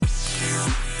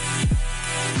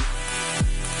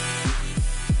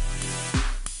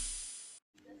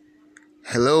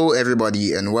Hello,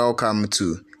 everybody, and welcome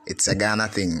to It's a Ghana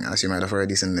Thing, as you might have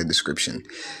already seen in the description.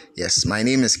 Yes, my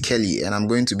name is Kelly, and I'm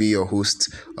going to be your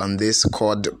host on this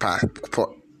podcast.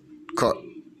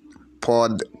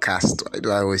 Why do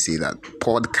I always say that?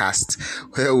 Podcast,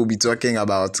 where we'll be talking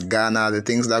about Ghana, the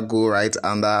things that go right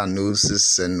under our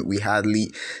noses, and we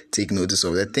hardly take notice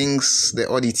of the things, the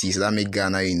oddities that make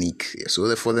Ghana unique.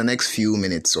 So, for the next few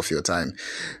minutes of your time,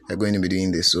 we're going to be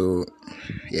doing this. So,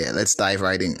 yeah, let's dive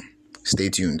right in. Stay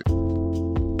tuned.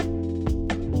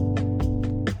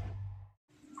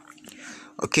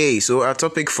 Okay, so our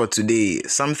topic for today,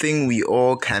 something we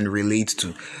all can relate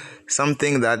to,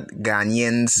 something that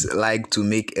Ghanaians like to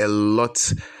make a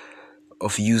lot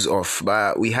of use of,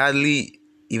 but we hardly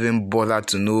even bother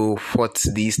to know what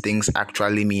these things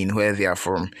actually mean, where they are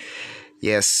from.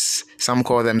 Yes, some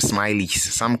call them smileys,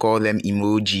 some call them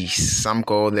emojis, some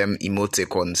call them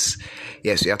emoticons.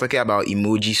 Yes, we are talking about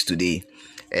emojis today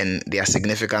and their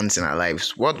significance in our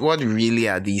lives. What really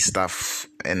are these stuff,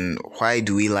 and why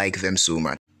do we like them so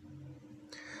much?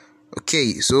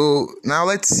 Okay, so now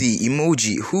let's see,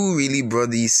 emoji, who really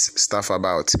brought this stuff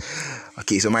about?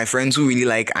 Okay, so my friends who really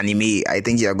like anime, I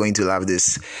think you are going to love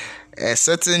this. A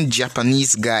certain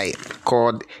Japanese guy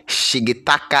called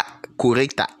Shigetaka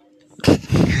Kurita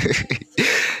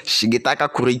Shigetaka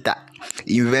Kurita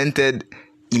invented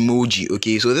emoji.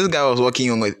 Okay, so this guy was working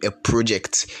on a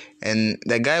project, and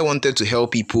the guy wanted to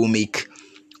help people make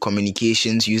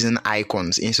communications using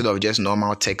icons instead of just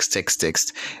normal text.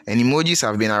 And emojis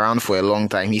have been around for a long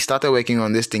time. He started working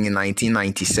on this thing in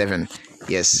 1997.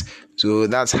 Yes, so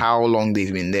that's how long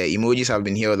they've been there. Emojis have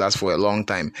been here with us for a long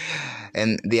time,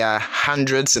 and there are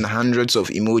hundreds and hundreds of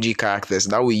emoji characters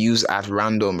that we use at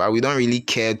random, but we don't really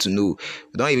care to know.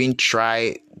 We don't even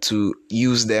try to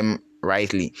use them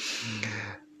rightly.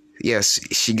 Yes,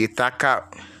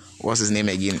 what's his name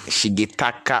again?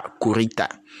 Shigetaka Kurita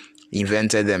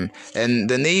invented them. And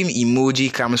the name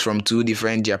emoji comes from two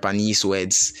different Japanese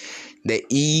words. The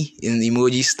E in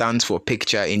emoji stands for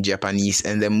picture in Japanese,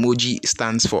 and the moji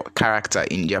stands for character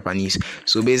in Japanese.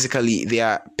 So basically, they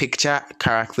are picture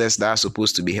characters that are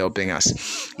supposed to be helping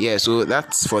us. Yeah, so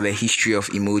that's for the history of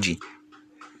emoji.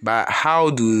 But how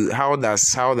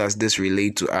does this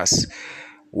relate to us?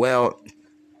 Well,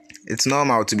 it's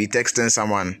normal to be texting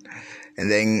someone, and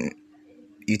then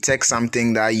you text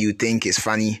something that you think is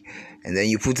funny, and then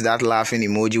you put that laughing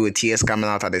emoji with tears coming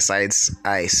out at the side's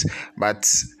eyes.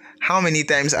 But how many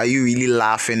times are you really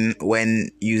laughing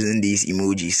when using these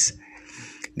emojis?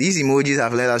 These emojis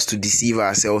have led us to deceive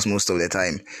ourselves most of the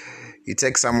time. You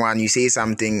text someone, you say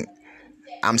something,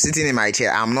 I'm sitting in my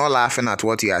chair, I'm not laughing at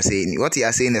what you are saying. What you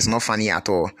are saying is not funny at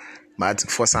all. But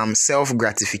for some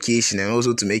self-gratification and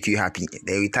also to make you happy,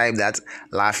 they will type that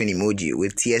laughing emoji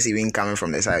with tears even coming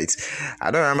from the sides. I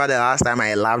don't remember the last time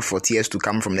I laughed for tears to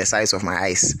come from the sides of my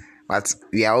eyes. But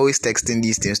we are always texting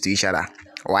these things to each other.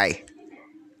 Why?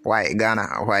 Why,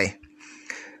 Ghana? Why?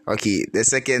 Okay, the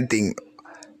second thing,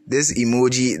 this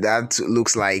emoji that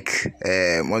looks like,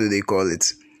 what do they call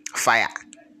it? Fire.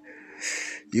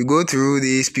 You go through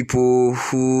these people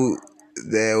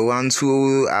the ones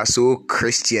who are so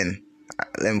Christian,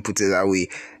 let me put it that way,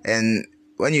 and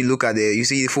when you look at you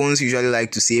see phones usually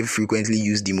like to save frequently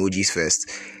used emojis first.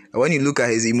 And when you look at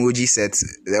his emoji set,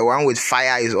 the one with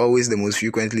fire is always the most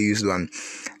frequently used one.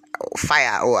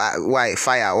 Fire, why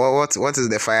fire? What is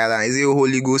the fire then? Is it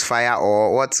Holy Ghost fire,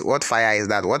 or what fire is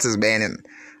that? What is burning?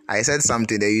 I said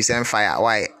something that you sent fire.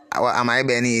 Why am I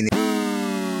burning?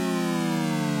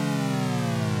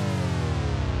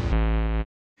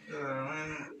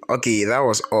 Okay, that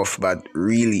was off, but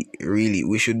really,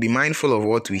 we should be mindful of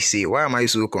what we say. Why am I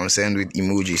so concerned with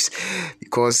emojis?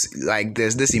 Because, like,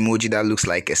 there's this emoji that looks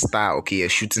like a star, okay, a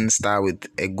shooting star with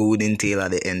a golden tail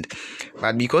at the end.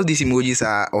 But because these emojis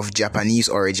are of Japanese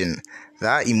origin,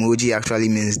 that emoji actually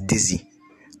means dizzy.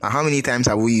 Now, how many times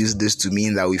have we used this to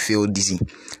mean that we feel dizzy?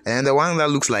 And the one that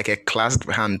looks like a clasped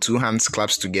hand, two hands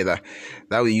clasped together,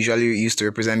 that we usually use to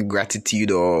represent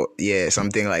gratitude or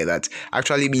something like that,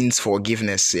 actually means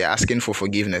forgiveness. You're asking for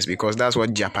forgiveness, because that's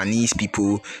what Japanese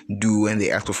people do when they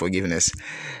ask for forgiveness.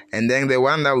 And then the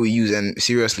one that we use, and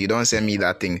seriously, don't send me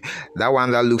that thing, that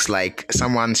one that looks like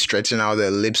someone stretching out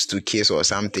their lips to kiss or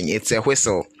something, it's a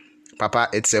whistle. Papa,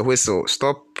 it's a whistle.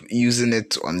 Stop using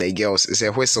it on the girls. It's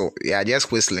a whistle. Yeah,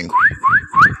 just whistling.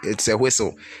 It's a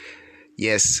whistle.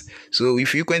 Yes. So we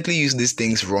frequently use these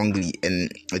things wrongly,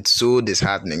 and it's so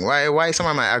disheartening. Why?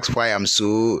 Someone might ask why I'm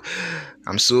so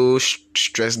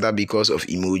stressed out because of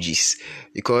emojis.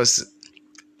 Because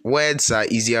words are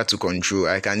easier to control.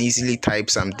 I can easily type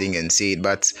something and say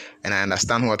it, and I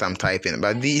understand what I'm typing.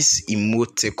 But these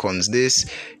emoticons, this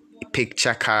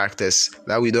picture characters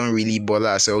that we don't really bother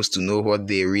ourselves to know what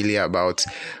they're really about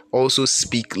also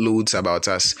speak loads about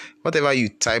us. Whatever you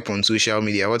type on social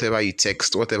media, whatever you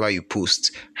text, whatever you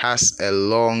post has a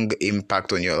long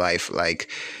impact on your life. Like,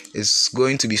 it's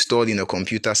going to be stored in a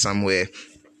computer somewhere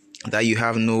that you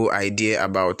have no idea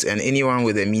about, and anyone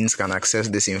with the means can access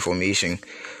this information.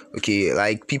 Okay,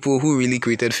 like people who really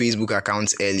created Facebook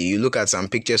accounts early, you look at some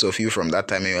pictures of you from that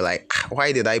time and you're like,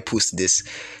 why did I post this?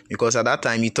 Because at that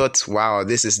time you thought, wow,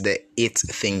 this is the it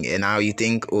thing, and now you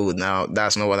think, oh, now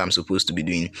that's not what I'm supposed to be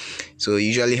doing. So you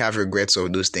usually have regrets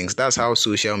of those things. That's how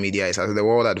social media is. As the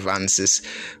world advances,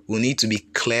 we need to be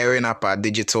clearing up our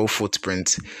digital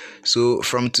footprint. So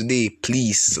from today,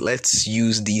 please, let's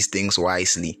use these things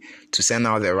wisely to send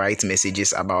out the right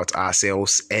messages about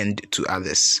ourselves and to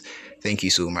others. Thank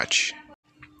you so much.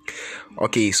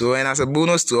 Okay, so and as a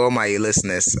bonus to all my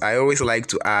listeners, I always like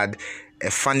to add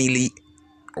a funnily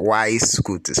wise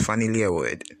quote. Is funnily a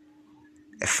word?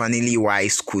 A funnily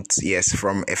wise quote, yes,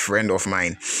 from a friend of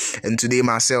mine. And today,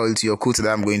 Marcel, it's your quote that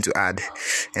I'm going to add.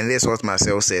 And this is what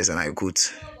Marcel says, and I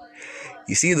quote: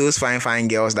 "You see those fine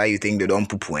girls that you think they don't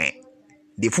poo-poo, eh?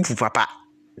 They poo-poo papa."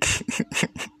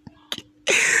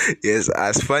 Yes,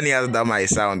 as funny as that might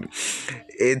sound,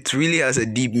 it really has a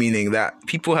deep meaning that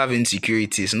people have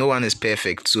insecurities. No one is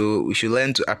perfect, so we should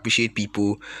learn to appreciate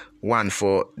people, one,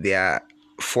 for their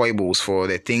foibles, for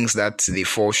the things that they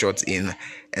fall short in,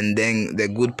 and then the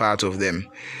good part of them.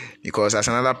 Because as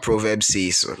another proverb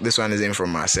says, this one isn't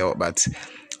from Marcel, but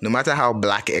no matter how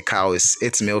black a cow is,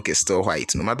 its milk is still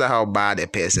white. No matter how bad a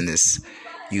person is,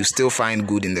 you still find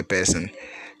good in the person.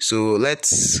 So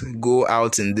let's go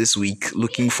out in this week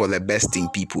looking for the best in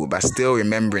people, but still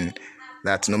remembering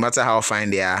that no matter how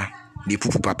fine they are, they poo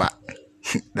papa.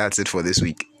 That's it for this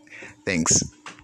week. Thanks.